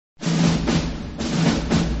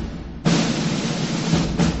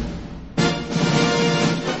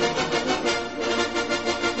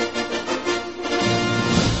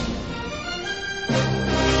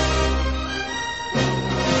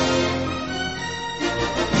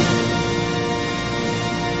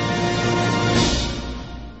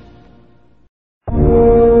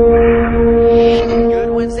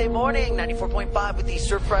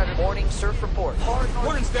Surf Rider, morning surf report.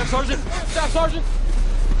 Morning, Staff Sergeant. Staff Sergeant.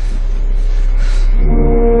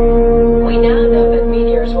 We now know that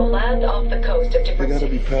meteors will land off the coast of different They gotta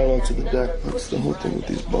be cities. parallel to the deck. That's the whole thing with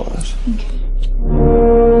these bars.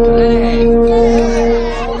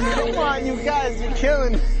 Come on, you guys, you're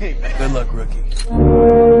killing me. Good luck, rookie.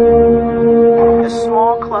 A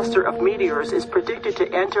small cluster of meteors is predicted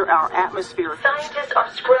to enter our atmosphere. Scientists are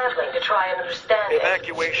scrambling to try and understand it.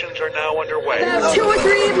 Evacuations are now underway. 2 or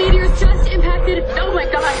 3 meteors just impacted. Oh my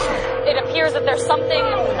god. It appears that there's something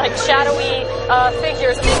like shadowy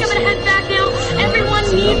figures. I think I'm gonna head back now. Everyone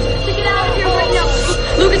needs to get out of here right now.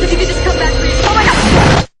 Lucas, if you could just come back, please. Oh my god.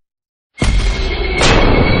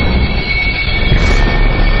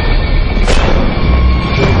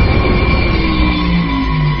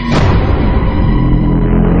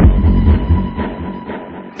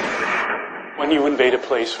 When you invade a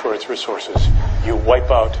place for its resources, you wipe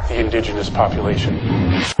out the indigenous population.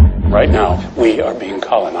 Right now, we are being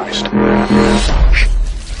colonized.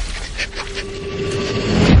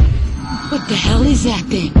 What the hell is that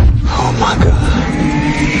thing? Oh my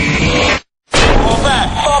god. Fall back!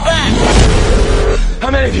 Fall back!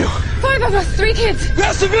 How many of you? 5 of us, 3 kids. We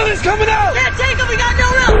got civilians coming out! Can't take them, we got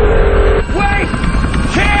no room. Wait!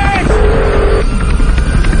 Kids!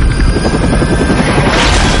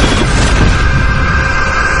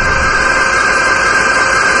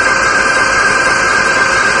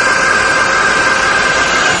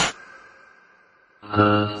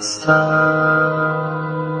 Stars,